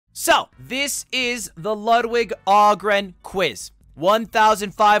So, this is the Ludwig Ogren quiz.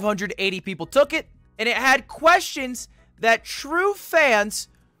 1,580 people took it, and it had questions that true fans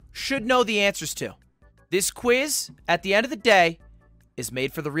should know the answers to. This quiz, at the end of the day, is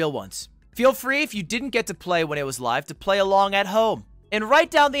made for the real ones. Feel free, if you didn't get to play when it was live, to play along at home. And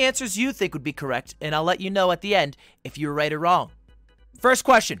write down the answers you think would be correct, and I'll let you know at the end if you were right or wrong. First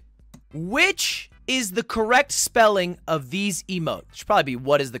question. Which is the correct spelling of these emotes? It should probably be,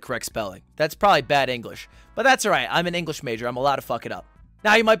 what is the correct spelling? That's probably bad English. But that's alright, I'm an English major, I'm allowed to fuck it up.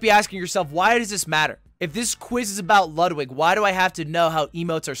 Now you might be asking yourself, why does this matter? If this quiz is about Ludwig, why do I have to know how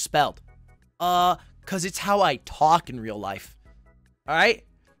emotes are spelled? Cause it's how I talk in real life. Alright?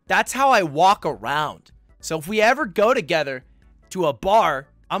 That's how I walk around. So if we ever go together to a bar,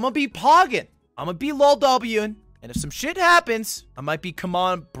 I'm gonna be pogging. I'm gonna be lol W'ing. And if some shit happens, I might be come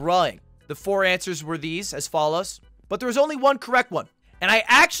on bruhing. The 4 answers were these as follows. But there was only one correct one. And I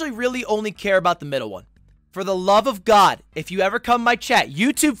actually really only care about the middle one. For the love of God, if you ever come in my chat,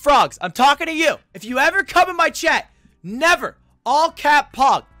 YouTube frogs, I'm talking to you. If you ever come in my chat, never, all cap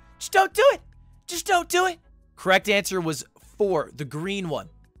pog. Just don't do it. Just don't do it. Correct answer was 4, the green one.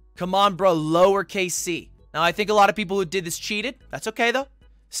 Come on, bro, lowercase c. Now, I think a lot of people who did this cheated. That's okay, though.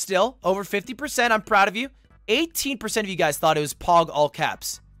 Still, over 50%, I'm proud of you. 18% of you guys thought it was pog all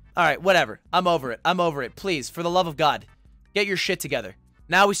caps. All right, whatever. I'm over it. I'm over it. Please, for the love of God, get your shit together.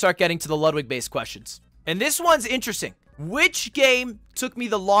 Now we start getting to the Ludwig-based questions. And this one's interesting. Which game took me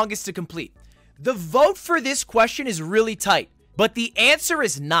the longest to complete? The vote for this question is really tight, but the answer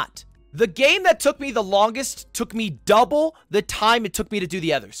is not. The game that took me the longest took me double the time it took me to do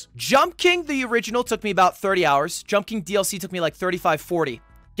the others. Jump King, the original, took me about 30 hours. Jump King DLC took me like 35, 40.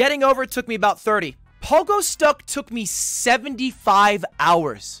 Getting Over It took me about 30. Pogo Stuck took me 75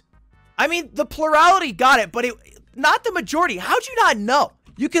 hours. I mean, the plurality got it, but not the majority. How'd you not know?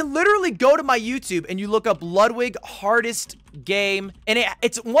 You can literally go to my YouTube and you look up Ludwig hardest game, and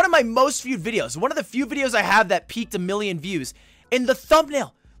it's one of my most viewed videos. One of the few videos I have that peaked 1 million views. And the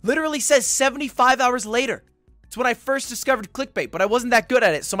thumbnail literally says 75 hours later. It's when I first discovered clickbait, but I wasn't that good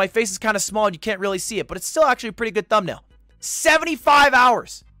at it, so my face is kind of small and you can't really see it, but it's still actually a pretty good thumbnail. 75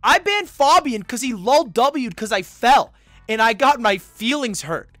 hours. I banned Fabian because he lol W'd because I fell, and I got my feelings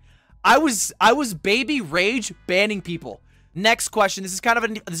hurt. I was baby rage banning people. Next question. This is kind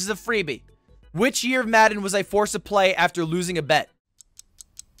of this is a freebie. Which year of Madden was I forced to play after losing a bet?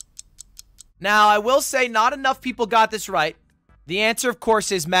 Now, I will say not enough people got this right. The answer, of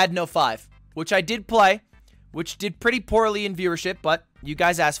course, is Madden 05, which I did play, which did pretty poorly in viewership, but you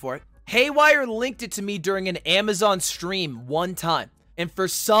guys asked for it. Haywire linked it to me during an Amazon stream one time, and for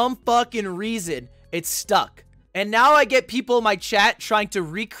some fucking reason, it stuck. And now I get people in my chat trying to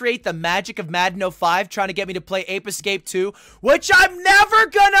recreate the magic of Madden 05, trying to get me to play Ape Escape 2, which I'm never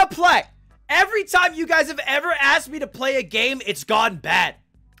gonna play. Every time you guys have ever asked me to play a game, it's gone bad.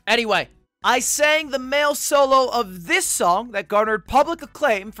 Anyway, I sang the male solo of this song that garnered public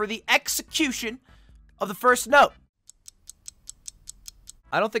acclaim for the execution of the first note.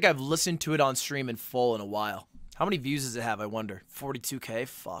 I don't think I've listened to it on stream in full in a while. How many views does it have, I wonder? 42K?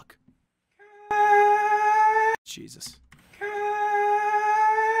 Fuck. Jesus.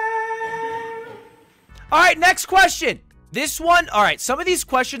 Alright, next question. This one, alright, some of these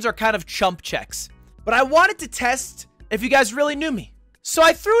questions are kind of chump checks, but I wanted to test if you guys really knew me. So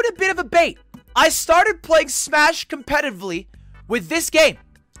I threw in a bit of a bait. I started playing Smash competitively with this game.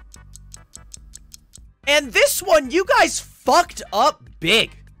 And this one, you guys fucked up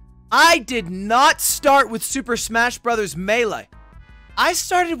big. I did not start with Super Smash Bros. Melee. I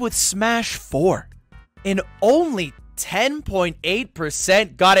started with Smash 4. And only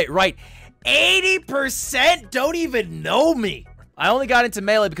 10.8% got it right. 80% don't even know me. I only got into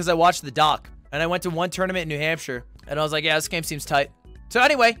Melee because I watched the doc. And I went to one tournament in New Hampshire. And I was like, yeah, this game seems tight. So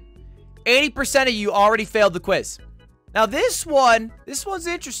anyway, 80% of you already failed the quiz. Now this one's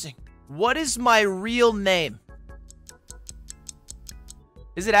interesting. What is my real name?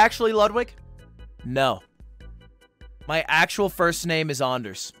 Is it actually Ludwig? No. My actual first name is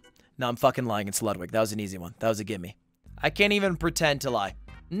Anders. No, I'm fucking lying. It's Ludwig. That was an easy one. That was a gimme. I can't even pretend to lie.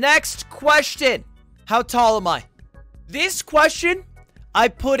 Next question. How tall am I? This question I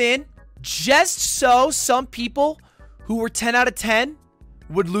put in just so some people who were 10 out of 10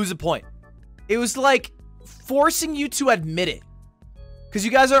 would lose a point. It was like forcing you to admit it. Because you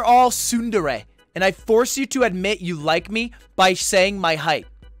guys are all tsundere. And I force you to admit you like me by saying my height.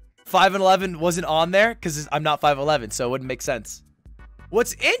 5'11" wasn't on there because I'm not 5'11", so it wouldn't make sense.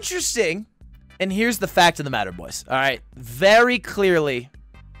 What's interesting, and here's the fact of the matter, boys. All right, very clearly,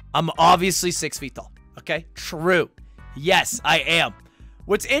 I'm obviously 6 feet tall. Okay, true. Yes, I am.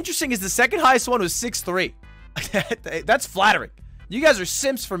 What's interesting is the second highest one was 6'3". That's flattering. You guys are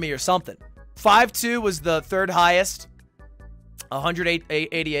simps for me or something. 5'2" was the third highest.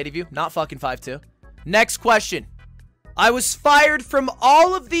 188 of you. Not fucking 5'2". Next question. I was fired from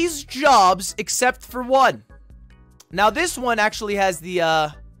all of these jobs except for one. Now, this one actually has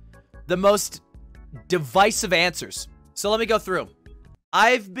the most divisive answers. So let me go through.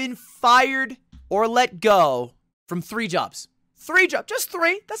 I've been fired or let go from 3 jobs. 3 jobs. Just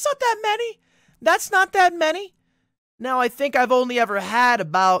 3. That's not that many. That's not that many. Now, I think I've only ever had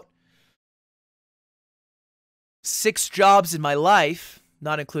about 6 jobs in my life,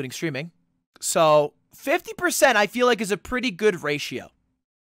 not including streaming. So 50% I feel like is a pretty good ratio.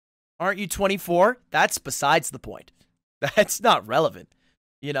 Aren't you 24? That's besides the point. That's not relevant.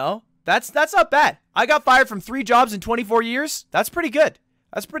 You know? That's not bad. I got fired from 3 jobs in 24 years. That's pretty good.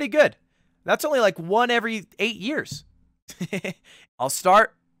 That's pretty good. That's only like 1 every 8 years. I'll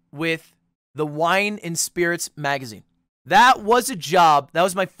start with the Wine and Spirits magazine. That was a job. That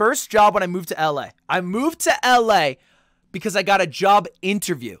was my first job when I moved to LA. I moved to LA because I got a job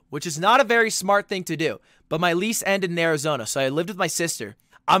interview, which is not a very smart thing to do. But my lease ended in Arizona, so I lived with my sister.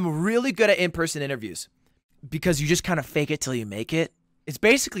 I'm really good at in-person interviews because you just kind of fake it till you make it. It's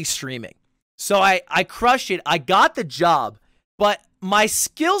basically streaming. So I crushed it. I got the job, but my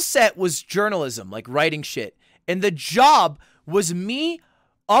skill set was journalism, like writing shit. And the job was me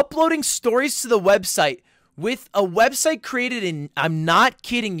uploading stories to the website with a website created in, I'm not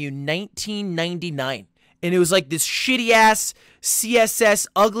kidding you, 1999. And it was like this shitty ass CSS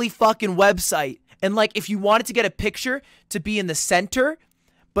ugly fucking website. And like if you wanted to get a picture to be in the center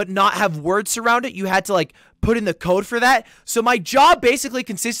but not have words around it, you had to like put in the code for that. So my job basically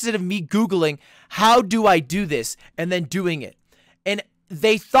consisted of me Googling, how do I do this? And then doing it. And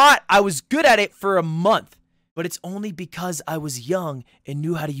they thought I was good at it for a month. But it's only because I was young and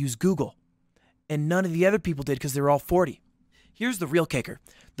knew how to use Google. And none of the other people did because they were all 40. Here's the real kicker.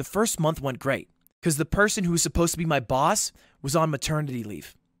 The first month went great because the person who was supposed to be my boss was on maternity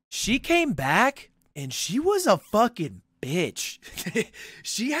leave. She came back and she was a fucking bitch.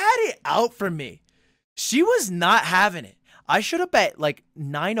 She had it out for me. She was not having it. I showed up at like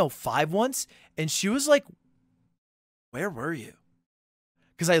 9:05 once and she was like, where were you?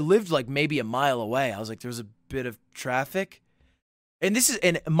 Because I lived like maybe a mile away. I was like, there's a bit of traffic. And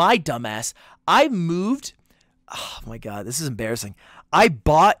my dumbass, I moved. Oh my God, this is embarrassing. I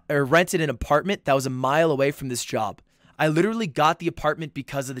bought or rented an apartment that was a mile away from this job. I literally got the apartment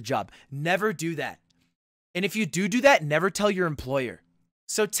because of the job. Never do that. And if you do that, never tell your employer.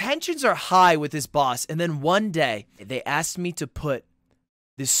 So tensions are high with this boss. And then one day they asked me to put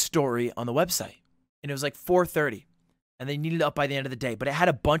this story on the website. And it was like 4:30. And they needed it up by the end of the day. But it had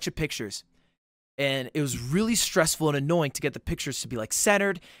a bunch of pictures. And it was really stressful and annoying to get the pictures to be like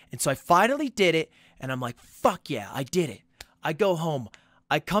centered. And so I finally did it. And I'm like, fuck yeah, I did it. I go home.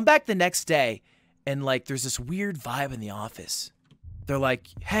 I come back the next day. And like, there's this weird vibe in the office. They're like,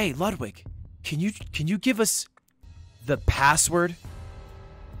 hey, Ludwig, can you give us the password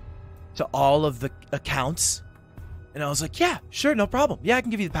to all of the accounts? And I was like, yeah, sure, no problem. Yeah, I can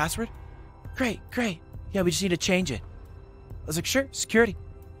give you the password. Great. Yeah, we just need to change it. I was like, sure, security.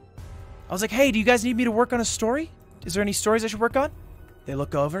 I was like, hey, do you guys need me to work on a story? Is there any stories I should work on? They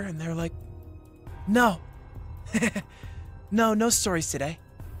look over and they're like, no. No stories today.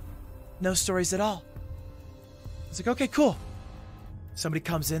 No stories at all. I was like, okay, cool. Somebody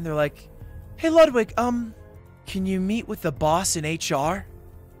comes in, they're like, hey, Ludwig, can you meet with the boss in HR?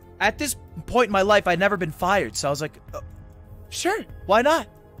 At this point in my life, I'd never been fired, so I was like, sure, why not?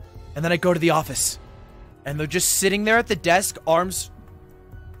 And then I go to the office, and they're just sitting there at the desk, arms.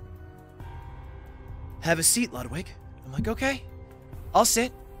 Have a seat, Ludwig. I'm like, okay, I'll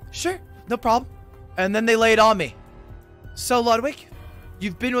sit. Sure, no problem. And then they lay it on me. So, Ludwig,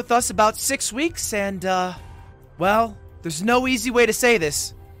 you've been with us about 6 weeks, and, well, there's no easy way to say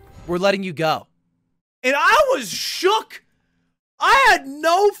this. We're letting you go. And I was shook. I had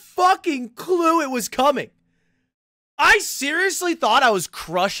no fucking clue it was coming. I seriously thought I was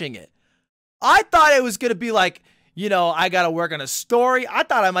crushing it. I thought it was going to be like, you know, I got to work on a story. I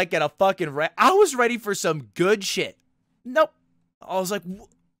thought I might get a fucking I was ready for some good shit. Nope. I was like,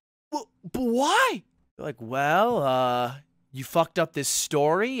 but why? They're like, well, you fucked up this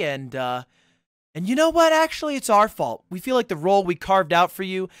story and you know what? Actually, it's our fault. We feel like the role we carved out for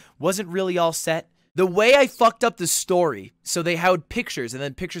you wasn't really all set. The way I fucked up the story, so they had pictures, and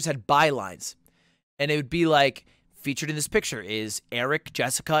then pictures had bylines. And it would be like, featured in this picture is Eric,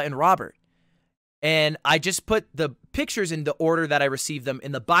 Jessica, and Robert. And I just put the pictures in the order that I received them,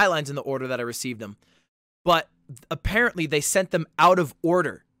 and the bylines in the order that I received them. But apparently they sent them out of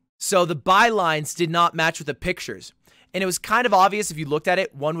order. So the bylines did not match with the pictures. And it was kind of obvious if you looked at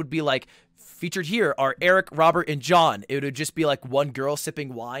it. One would be like, featured here are Eric, Robert, and John. It would just be like one girl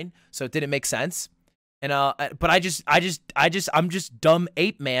sipping wine. So it didn't make sense. And but I'm just dumb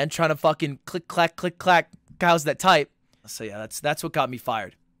ape man trying to fucking click clack. How's that type? So yeah, that's what got me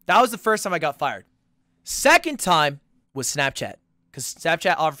fired. That was the first time I got fired. Second time was Snapchat, because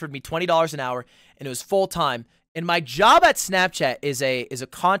Snapchat offered me $20 an hour and it was full time. And my job at Snapchat is a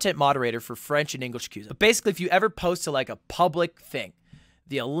content moderator for French and English cues. But basically, if you ever post to like a public thing,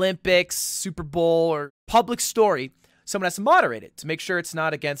 the Olympics, Super Bowl, or public story, someone has to moderate it to make sure it's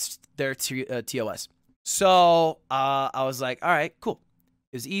not against their TOS. So I was like, all right, cool.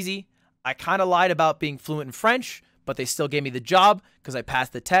 It was easy. I kind of lied about being fluent in French, but they still gave me the job because I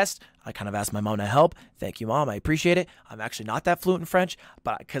passed the test. I kind of asked my mom to help. Thank you, Mom. I appreciate it. I'm actually not that fluent in French,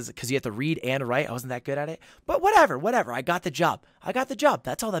 but because you have to read and write, I wasn't that good at it. But whatever. I got the job.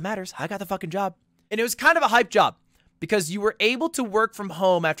 That's all that matters. I got the fucking job. And it was kind of a hype job because you were able to work from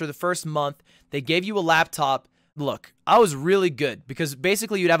home after the first month. They gave you a laptop. Look, I was really good because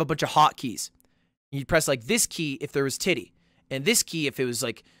basically you'd have a bunch of hotkeys. You'd press like this key if there was titty, and this key if it was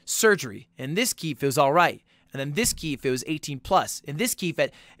like surgery, and this key if it was all right. And then this key if it was 18 plus, and this key if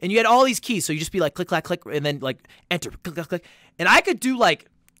it, and you had all these keys. So you just be like, click, clack, click, and then like enter, click, click, click. And I could do like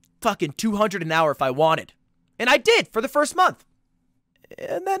fucking 200 an hour if I wanted. And I did for the first month.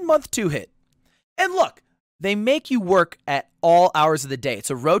 And then month 2 hit. And look, they make you work at all hours of the day. It's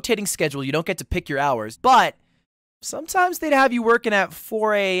a rotating schedule. You don't get to pick your hours, but sometimes they'd have you working at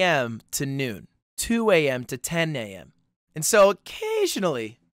 4 a.m. to noon, 2 a.m. to 10 a.m. And so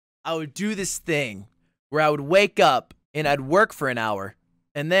occasionally I would do this thing where I would wake up and I'd work for an hour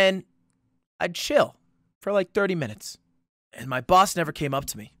and then I'd chill for like 30 minutes. And my boss never came up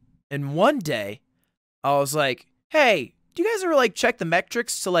to me. And one day I was like, hey, do you guys ever like check the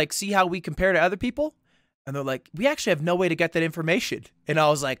metrics to like see how we compare to other people? And they're like, we actually have no way to get that information. And I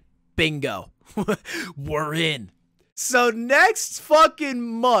was like, bingo, we're in. So next fucking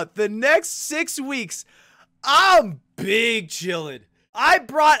month, the next 6 weeks, I'm big chilling. I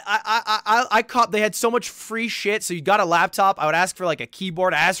caught, they had so much free shit. So you got a laptop. I would ask for like a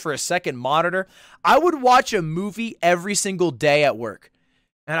keyboard. I asked for a second monitor. I would watch a movie every single day at work.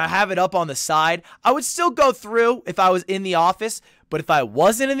 And I have it up on the side. I would still go through if I was in the office. But if I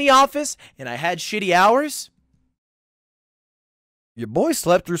wasn't in the office and I had shitty hours, your boy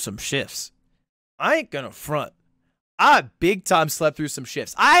slept through some shifts. I ain't gonna front. I big time slept through some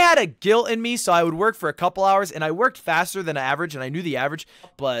shifts. I had a guilt in me, so I would work for a couple hours, and I worked faster than average, and I knew the average,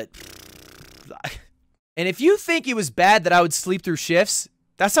 but... And if you think it was bad that I would sleep through shifts,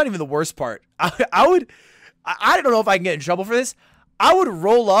 that's not even the worst part. I don't know if I can get in trouble for this. I would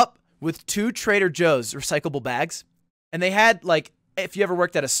roll up with 2 Trader Joe's recyclable bags, and they had, like, if you ever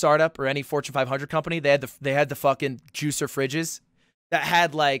worked at a startup or any Fortune 500 company, they had the fucking juicer fridges that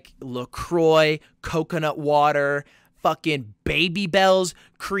had, like, LaCroix, coconut water, fucking Baby Bells,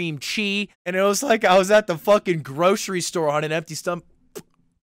 cream cheese, and it was like I was at the fucking grocery store on an empty stomach,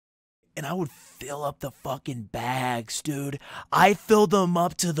 and I would fill up the fucking bags, dude. I filled them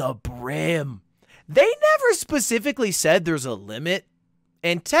up to the brim. They never specifically said there's a limit,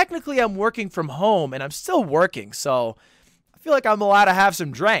 and technically I'm working from home, and I'm still working, so I feel like I'm allowed to have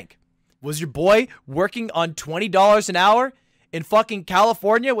some drink. Was your boy working on $20 an hour in fucking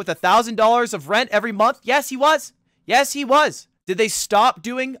California with $1,000 of rent every month? Yes, he was. Yes, he was. Did they stop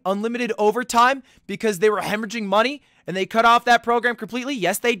doing unlimited overtime because they were hemorrhaging money and they cut off that program completely?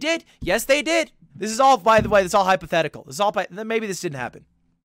 Yes, they did. Yes, they did. This is all, by the way, this is all hypothetical. This is all, maybe this didn't happen.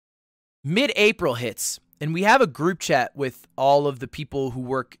 Mid-April hits, and we have a group chat with all of the people who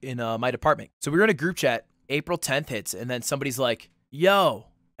work in my department. So we were in a group chat. April 10th hits, and then somebody's like, yo,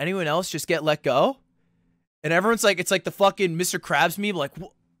 anyone else just get let go? And everyone's like, it's like the fucking Mr. Krabs meme, like,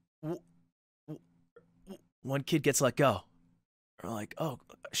 one kid gets let go. We're like, oh,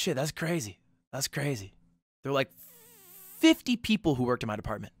 shit, that's crazy. That's crazy. There were like 50 people who worked in my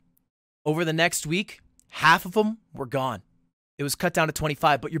department. Over the next week, half of them were gone. It was cut down to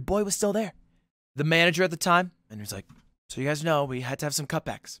 25, but your boy was still there. The manager at the time, and he was like, so you guys know we had to have some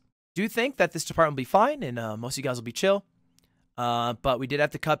cutbacks. Do think that this department will be fine, and most of you guys will be chill. But we did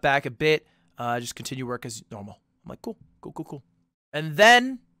have to cut back a bit. Just continue work as normal. I'm like, cool, cool, cool, cool. And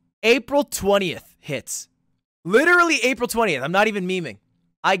then April 20th hits. Literally April 20th. I'm not even memeing.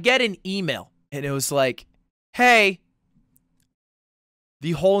 I get an email, and it was like, hey,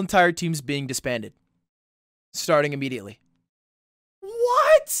 the whole entire team's being disbanded. Starting immediately.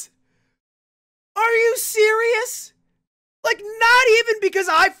 What? Are you serious? Like, not even because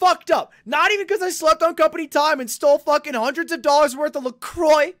I fucked up. Not even because I slept on company time and stole fucking hundreds of dollars worth of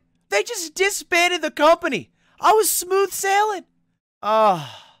LaCroix. They just disbanded the company. I was smooth sailing.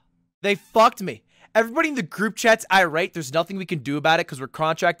 They fucked me. Everybody in the group chat's irate. There's nothing we can do about it because we're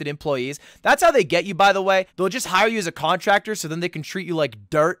contracted employees. That's how they get you, by the way. They'll just hire you as a contractor so then they can treat you like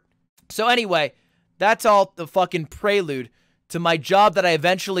dirt. So anyway, that's all the fucking prelude to my job that I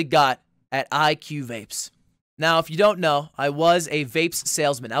eventually got at IQ Vapes. Now, if you don't know, I was a vapes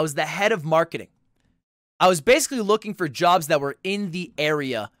salesman. I was the head of marketing. I was basically looking for jobs that were in the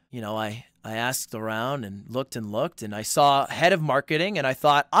area. You know, I asked around and looked, and I saw head of marketing, and I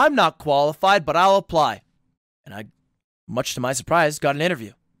thought, I'm not qualified, but I'll apply. And I, much to my surprise, got an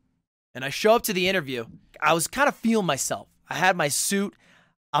interview. And I show up to the interview. I was kind of feeling myself. I had my suit.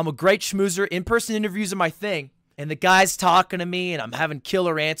 I'm a great schmoozer. In-person interviews are my thing. And the guy's talking to me, and I'm having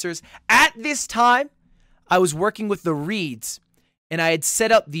killer answers. At this time, I was working with the Reeds, and I had set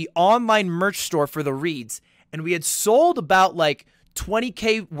up the online merch store for the Reeds, and we had sold about like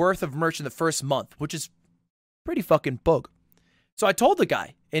 $20K worth of merch in the first month, which is pretty fucking bug. So I told the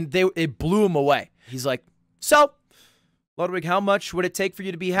guy, and it blew him away. He's like, so, Ludwig, how much would it take for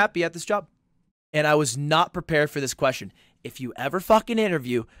you to be happy at this job? And I was not prepared for this question. If you ever fucking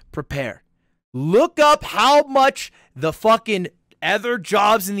interview, prepare. Look up how much the fucking other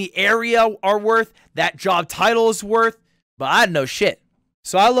jobs in the area are worth, that job title is worth, but I didn't know shit.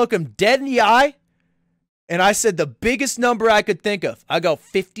 So I look him dead in the eye, and I said the biggest number I could think of. I go,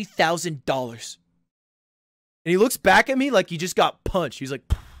 $50,000. And he looks back at me like he just got punched. He's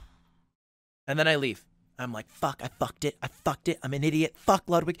like, and then I leave. I'm like, fuck, I fucked it. I'm an idiot. Fuck,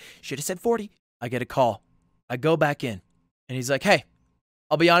 Ludwig. Should have said 40. I get a call. I go back in, and he's like, hey,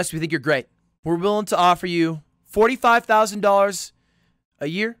 I'll be honest, we think you're great. We're willing to offer you $45,000 a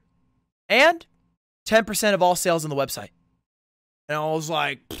year and 10% of all sales on the website. And I was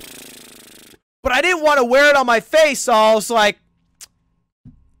like, but I didn't want to wear it on my face, so I was like,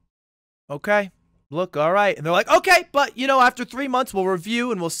 okay, look, all right. And they're like, okay, but, you know, after 3 months, we'll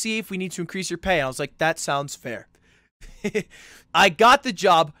review and we'll see if we need to increase your pay. And I was like, that sounds fair. I got the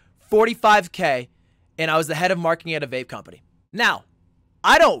job, $45K, and I was the head of marketing at a vape company. Now,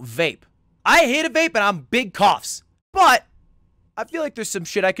 I don't vape. I hate a vape and I'm big coughs, but I feel like there's some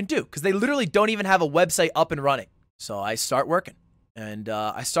shit I can do because they literally don't even have a website up and running. So I start working and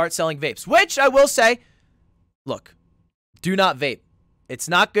I start selling vapes, which I will say, look, do not vape. It's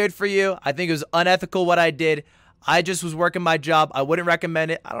not good for you. I think it was unethical what I did. I just was working my job. I wouldn't recommend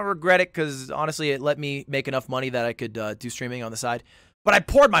it. I don't regret it because honestly, it let me make enough money that I could do streaming on the side. But I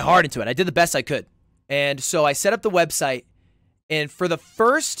poured my heart into it. I did the best I could. And so I set up the website. And for the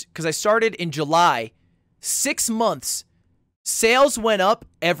first, because I started in July, 6 months, sales went up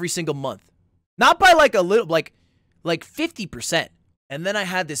every single month. Not by like a little, like 50%. And then I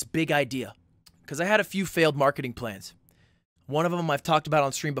had this big idea because I had a few failed marketing plans. One of them I've talked about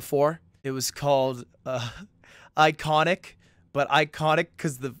on stream before. It was called Iconic, but Iconic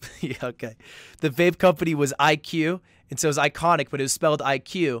because the vape company was IQ, and so it was Iconic, but it was spelled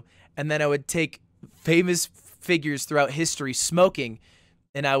IQ. And then I would take famous figures throughout history smoking,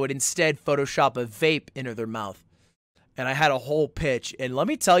 and I would instead Photoshop a vape into their mouth. And I had a whole pitch, and let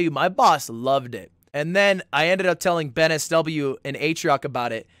me tell you, my boss loved it. And then I ended up telling Ben SW and Atrioc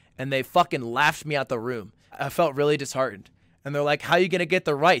about it, and they fucking laughed me out the room. I felt really disheartened. And they're like, how are you gonna get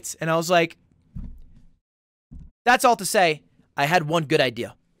the rights? And I was like, that's all to say, I had one good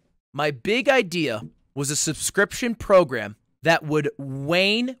idea. My big idea was a subscription program that would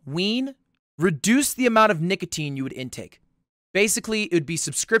reduce the amount of nicotine you would intake. Basically, it would be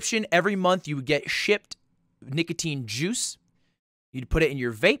subscription. Every month, you would get shipped nicotine juice. You'd put it in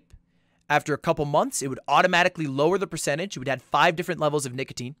your vape. After a couple months, it would automatically lower the percentage. You would have 5 different levels of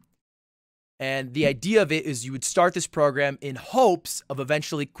nicotine. And the idea of it is you would start this program in hopes of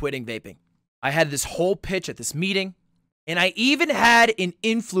eventually quitting vaping. I had this whole pitch at this meeting, and I even had an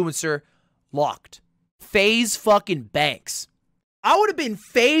influencer locked. FaZe fucking Banks. I would have been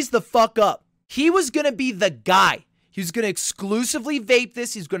phased the fuck up. He was going to be the guy. He was going to exclusively vape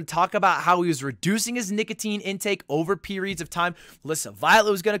this. He was going to talk about how he was reducing his nicotine intake over periods of time. Alyssa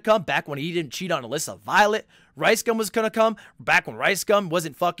Violet was going to come back when he didn't cheat on Alyssa Violet. Rice Gum was going to come back when Rice Gum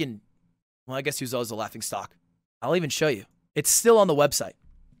wasn't fucking... Well, I guess he was always a laughing stock. I'll even show you. It's still on the website.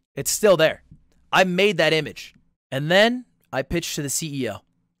 It's still there. I made that image. And then I pitched to the CEO.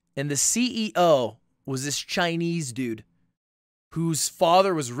 And the CEO was this Chinese dude whose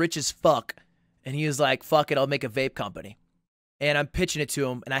father was rich as fuck. And he was like, fuck it, I'll make a vape company. And I'm pitching it to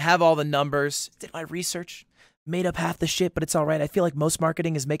him, and I have all the numbers. Did my research. Made up half the shit, but it's all right. I feel like most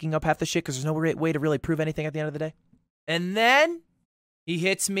marketing is making up half the shit because there's no way to really prove anything at the end of the day. And then he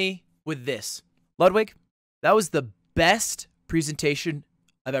hits me with this. Ludwig, that was the best presentation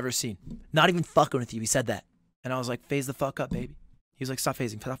I've ever seen. Not even fucking with you. He said that. And I was like, phase the fuck up, baby. He was like, stop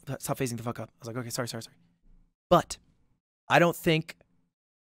phasing. Stop phasing the fuck up. I was like, okay, sorry. But I don't think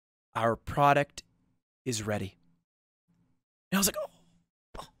our product is ready. And I was like, oh.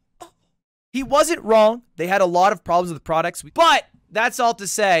 He wasn't wrong. They had a lot of problems with the products. But that's all to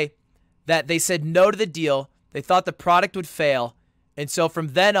say that they said no to the deal. They thought the product would fail. And so from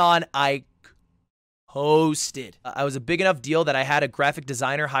then on, I hosted. I was a big enough deal that I had a graphic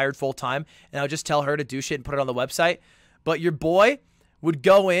designer hired full time, and I would just tell her to do shit and put it on the website. But your boy would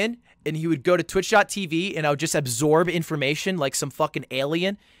go in and he would go to twitch.tv and I would just absorb information like some fucking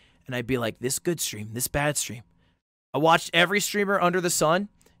alien. And I'd be like, this good stream, this bad stream. I watched every streamer under the sun.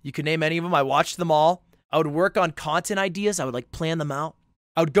 You could name any of them. I watched them all. I would work on content ideas. I would like plan them out.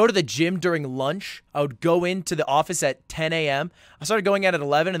 I would go to the gym during lunch. I would go into the office at 10 a.m. I started going at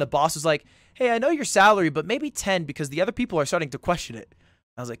 11 and the boss was like, hey, I know your salary, but maybe 10 because the other people are starting to question it.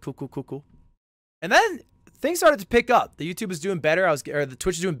 I was like, cool. And then things started to pick up. The YouTube was doing better. Or the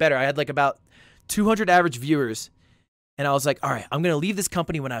Twitch was doing better. I had like about 200 average viewers. And I was like, all right, I'm going to leave this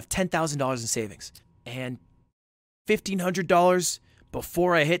company when I have $10,000 in savings. And $1,500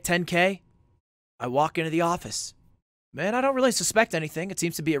 before I hit 10K, I walk into the office. Man, I don't really suspect anything. It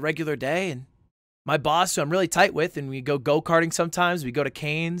seems to be a regular day. And my boss, who I'm really tight with, and we go-karting sometimes, we go to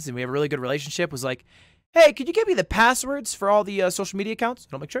Cane's, and we have a really good relationship, was like, hey, could you give me the passwords for all the social media accounts?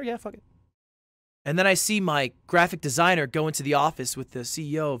 And I'm like, sure, yeah, fuck it. And then I see my graphic designer go into the office with the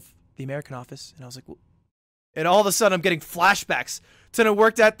CEO of the American office, and I was like, well, and all of a sudden I'm getting flashbacks to when I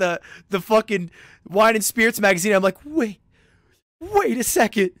worked at the fucking Wine and Spirits magazine. I'm like, wait a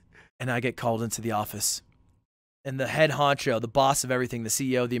second. And I get called into the office. And the head honcho, the boss of everything, the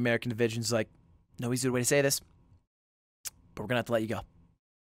CEO of the American division is like, no easy way to say this, but we're going to have to let you go.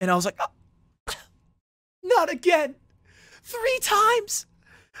 And I was like, oh, not again. 3 times.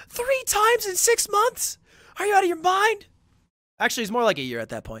 3 times in 6 months. Are you out of your mind? Actually, it's more like a year at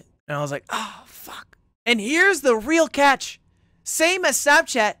that point. And I was like, oh, fuck. And here's the real catch. Same as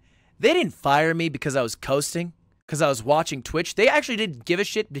Snapchat, they didn't fire me because I was coasting, because I was watching Twitch. They actually didn't give a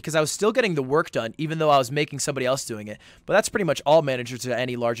shit because I was still getting the work done, even though I was making somebody else doing it. But that's pretty much all managers at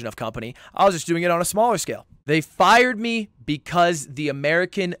any large enough company. I was just doing it on a smaller scale. They fired me because the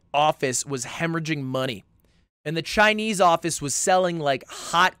American office was hemorrhaging money. And the Chinese office was selling like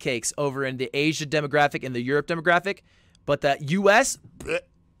hotcakes over in the Asia demographic and the Europe demographic. But the US, bleh.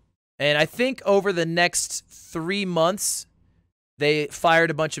 And I think over the next 3 months, they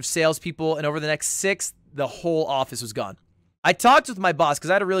fired a bunch of salespeople. And over the next 6, the whole office was gone. I talked with my boss because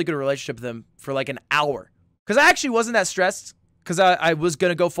I had a really good relationship with him for like an hour. Because I actually wasn't that stressed because I was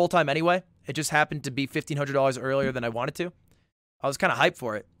going to go full-time anyway. It just happened to be $1,500 earlier than I wanted to. I was kind of hyped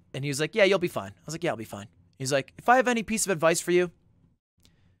for it. And he was like, yeah, you'll be fine. I was like, yeah, I'll be fine. He's like, if I have any piece of advice for you,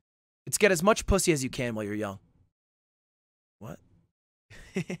 it's get as much pussy as you can while you're young. What?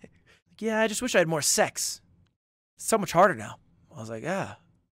 Yeah, I just wish I had more sex. It's so much harder now. I was like, yeah.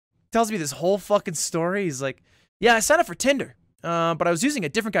 Tells me this whole fucking story. He's like, yeah, I signed up for Tinder, but I was using a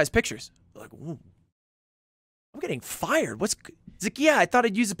different guy's pictures. I'm like, ooh, I'm getting fired. He's like, yeah, I thought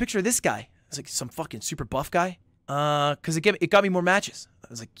I'd use a picture of this guy. I was like, some fucking super buff guy. Because it got me more matches. I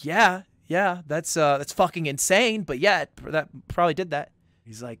was like, yeah, that's fucking insane. But yeah, that probably did that.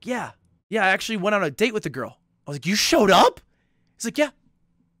 He's like, yeah, I actually went on a date with the girl. I was like, you showed up? He's like,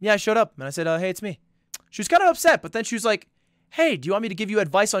 yeah, I showed up. And I said, hey, it's me. She was kind of upset, but then she was like, hey, do you want me to give you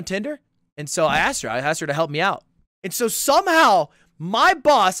advice on Tinder? And so I asked her to help me out. And so somehow my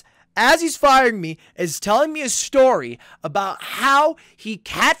boss, as he's firing me, is telling me a story about how he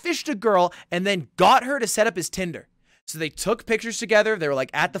catfished a girl and then got her to set up his Tinder. So they took pictures together. They were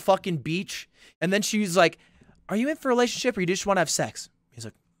like at the fucking beach. And then she was like, are you in for a relationship or you just want to have sex? He's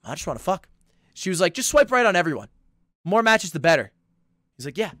like, I just want to fuck. She was like, just swipe right on everyone. More matches, the better. He's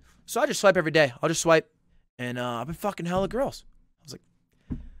like, yeah. So I just swipe every day. I'll just swipe. And I've been fucking hella girls. I was like,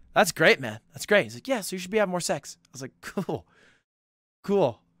 that's great, man. That's great. He's like, yeah, so you should be having more sex. I was like, cool.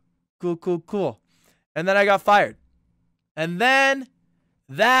 And then I got fired. And then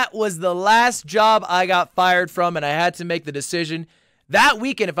that was the last job I got fired from, and I had to make the decision that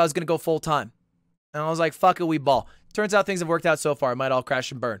weekend if I was going to go full time. And I was like, fuck it, we ball. Turns out things have worked out so far. It might all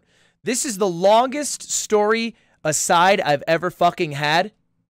crash and burn. This is the longest story aside I've ever fucking had.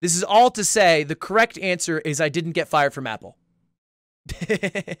 This is all to say the correct answer is I didn't get fired from Apple.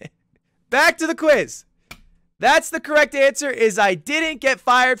 Back to the quiz. That's the correct answer is I didn't get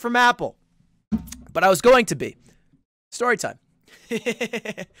fired from Apple. But I was going to be. Story time.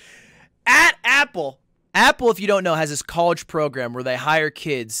 At Apple, Apple, if you don't know, has this college program where they hire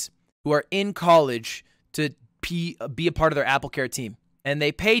kids who are in college to be a part of their Apple Care team. And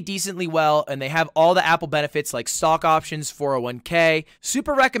they pay decently well, and they have all the Apple benefits like stock options, 401k.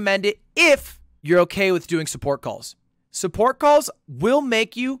 Super recommend it if you're okay with doing support calls. Support calls will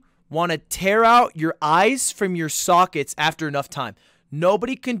make you want to tear out your eyes from your sockets after enough time.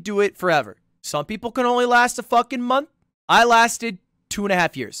 Nobody can do it forever. Some people can only last a fucking month. I lasted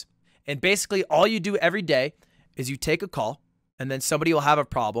 2.5 years. And basically all you do every day is you take a call, and then somebody will have a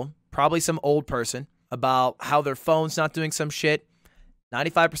problem, probably some old person, about how their phone's not doing some shit.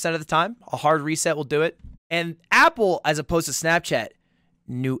 95% of the time, a hard reset will do it. And Apple, as opposed to Snapchat,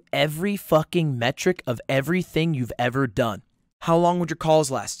 knew every fucking metric of everything you've ever done. How long would your calls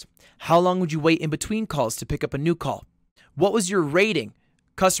last? How long would you wait in between calls to pick up a new call? What was your rating,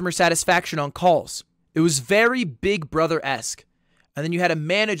 customer satisfaction on calls? It was very Big Brother-esque. And then you had a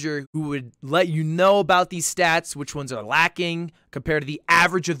manager who would let you know about these stats, which ones are lacking compared to the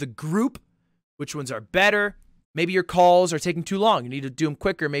average of the group, which ones are better. Maybe your calls are taking too long. You need to do them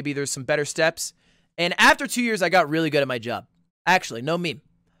quicker. Maybe there's some better steps. And after 2 years, I got really good at my job. Actually, no meme.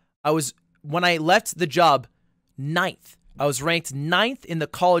 When I left the job, 9th. I was ranked 9th in the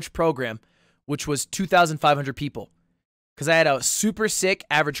college program, which was 2,500 people. Because I had a super sick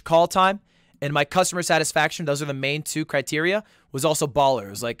average call time, and my customer satisfaction, those are the main 2 criteria, was also baller.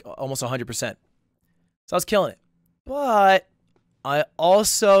 It was like almost 100%. So I was killing it. But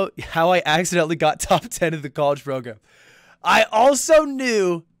how I accidentally got top 10 in the college program. I also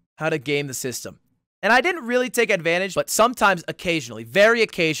knew how to game the system. And I didn't really take advantage, but sometimes, occasionally, very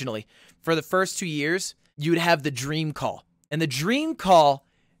occasionally, for the first 2 years, you'd have the dream call. And the dream call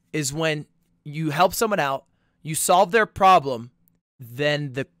is when you help someone out, you solve their problem,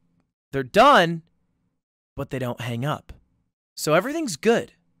 then they're done, but they don't hang up. So everything's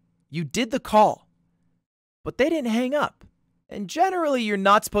good. You did the call, but they didn't hang up. And generally, you're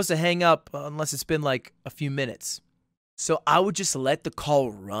not supposed to hang up unless it's been like a few minutes. So I would just let the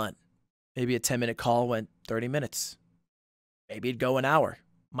call run. Maybe a 10-minute call went 30 minutes. Maybe it'd go an hour.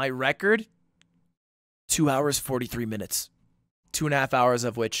 My record, 2 hours, 43 minutes. 2.5 hours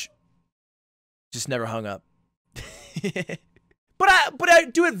of which just never hung up. But I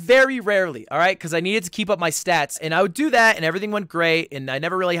do it very rarely, all right? Because I needed to keep up my stats. And I would do that, and everything went great, and I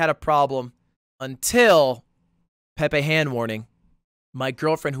never really had a problem until... Pepe hand warning. My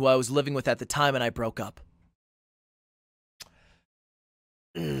girlfriend, who I was living with at the time, and I broke up.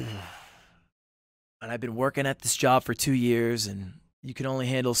 And I've been working at this job for 2 years, and you can only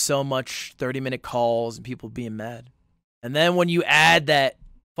handle so much 30-minute calls and people being mad. And then when you add that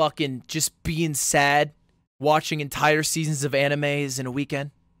fucking just being sad, watching entire seasons of animes in a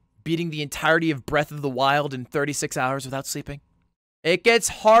weekend, beating the entirety of Breath of the Wild in 36 hours without sleeping, it gets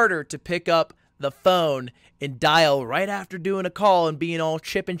harder to pick up the phone and dial right after doing a call and being all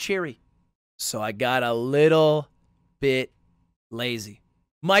chip and cheery. So I got a little bit lazy.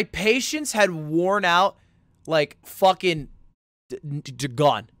 My patience had worn out like fucking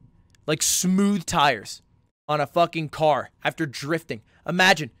gone. Like smooth tires on a fucking car after drifting.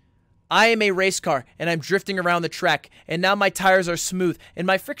 Imagine, I am a race car and I'm drifting around the track and now my tires are smooth and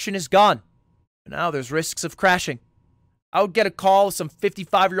my friction is gone. Now there's risks of crashing. I would get a call with some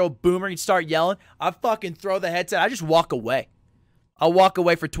 55-year-old boomer. He'd start yelling. I'd fucking throw the headset. I'd just walk away. I'll walk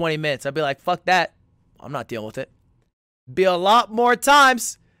away for 20 minutes. I'd be like, fuck that. I'm not dealing with it. Be a lot more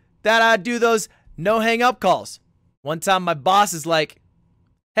times that I'd do those no hang up calls. One time my boss is like,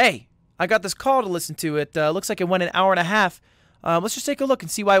 hey, I got this call to listen to. It looks like it went an hour and a half. Let's just take a look and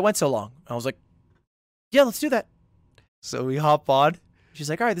see why it went so long. I was like, yeah, let's do that. So we hop on. She's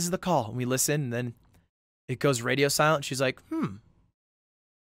like, all right, this is the call. And we listen, and then it goes radio silent. She's like,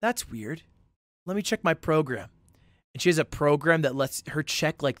 that's weird. Let me check my program. And she has a program that lets her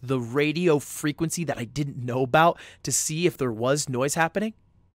check like the radio frequency that I didn't know about to see if there was noise happening.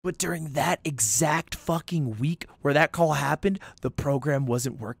 But during that exact fucking week where that call happened, the program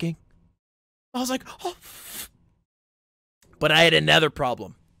wasn't working. I was like, oh. But I had another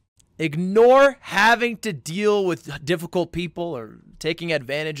problem. Ignore having to deal with difficult people or taking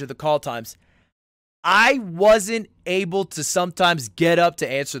advantage of the call times. I wasn't able to sometimes get up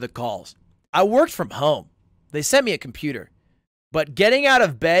to answer the calls. I worked from home. They sent me a computer, but getting out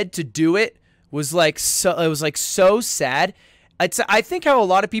of bed to do it was like so sad. I think how a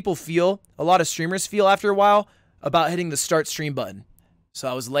lot of people feel, a lot of streamers feel after a while about hitting the start stream button. So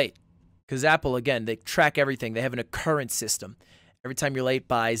I was late because Apple, again, they track everything. They have an occurrence system. Every time you're late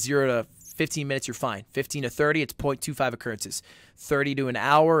by 0 to 15 minutes, you're fine. 15 to 30, it's 0.25 occurrences. 30 to an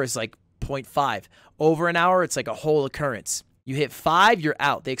hour is like 0.5. Over an hour, it's like a whole occurrence. You hit 5, you're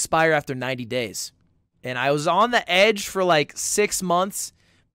out. They expire after 90 days. And I was on the edge for like 6 months,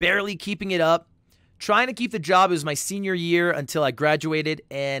 barely keeping it up, trying to keep the job. It was my senior year until I graduated.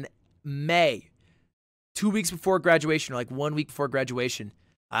 And May, 2 weeks before graduation, or like 1 week before graduation,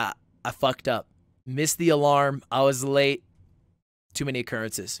 I fucked up. Missed the alarm. I was late. Too many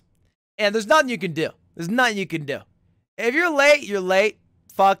occurrences. And there's nothing you can do. There's nothing you can do. If you're late, you're late.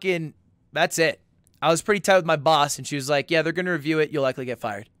 Fucking, that's it. I was pretty tight with my boss, and she was like, yeah, they're going to review it. You'll likely get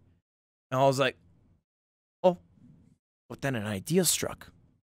fired. And I was like, oh. But then an idea struck.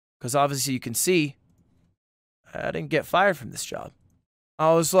 Because obviously you can see I didn't get fired from this job.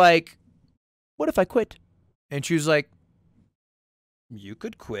 I was like, what if I quit? And she was like, you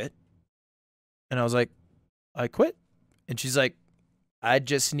could quit. And I was like, I quit. And she's like, I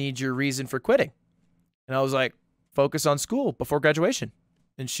just need your reason for quitting. And I was like, focus on school before graduation.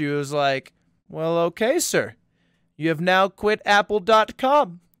 And she was like, well, okay, sir. You have now quit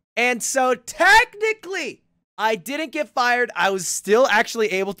Apple.com. And so technically, I didn't get fired. I was still actually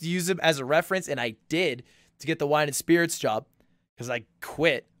able to use him as a reference, and I did to get the wine and spirits job because I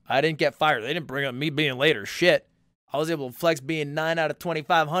quit. I didn't get fired. They didn't bring up me being late or shit. I was able to flex being 9 out of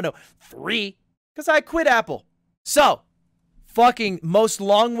 25 hundo 3 because I quit Apple. So, fucking most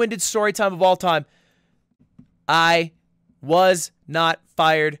long-winded story time of all time. I was not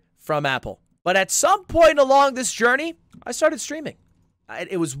fired from Apple. But at some point along this journey, I started streaming.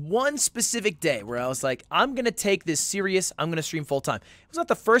 It was one specific day where I was like, I'm going to take this serious. I'm going to stream full time. It was not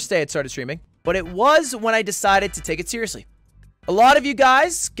the first day I started streaming, but it was when I decided to take it seriously. A lot of you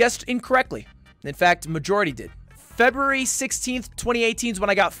guys guessed incorrectly. In fact, majority did. February 16th, 2018 is when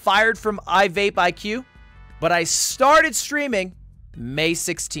I got fired from iVape IQ, but I started streaming May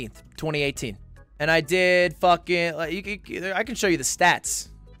 16th, 2018. And I did fucking, I can show you the stats.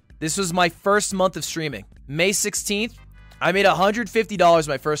 This was my first month of streaming. May 16th, I made $150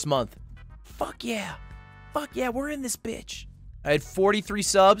 my first month. Fuck yeah. Fuck yeah, we're in this bitch. I had 43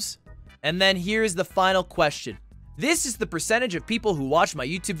 subs. And then here's the final question. This is the percentage of people who watch my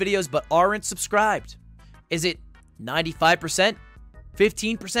YouTube videos but aren't subscribed. Is it 95%?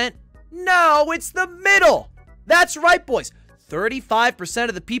 15%? No, it's the middle. That's right, boys. 35%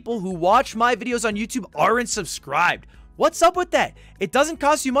 of the people who watch my videos on YouTube aren't subscribed. What's up with that? It doesn't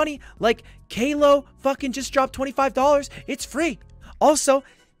cost you money. Like, Kalo fucking just dropped $25. It's free. Also,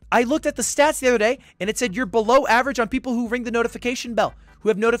 I looked at the stats the other day, and it said you're below average on people who ring the notification bell, who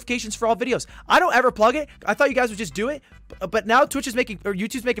have notifications for all videos. I don't ever plug it. I thought you guys would just do it, but now Twitch is making, or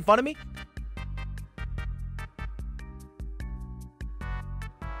YouTube's making fun of me.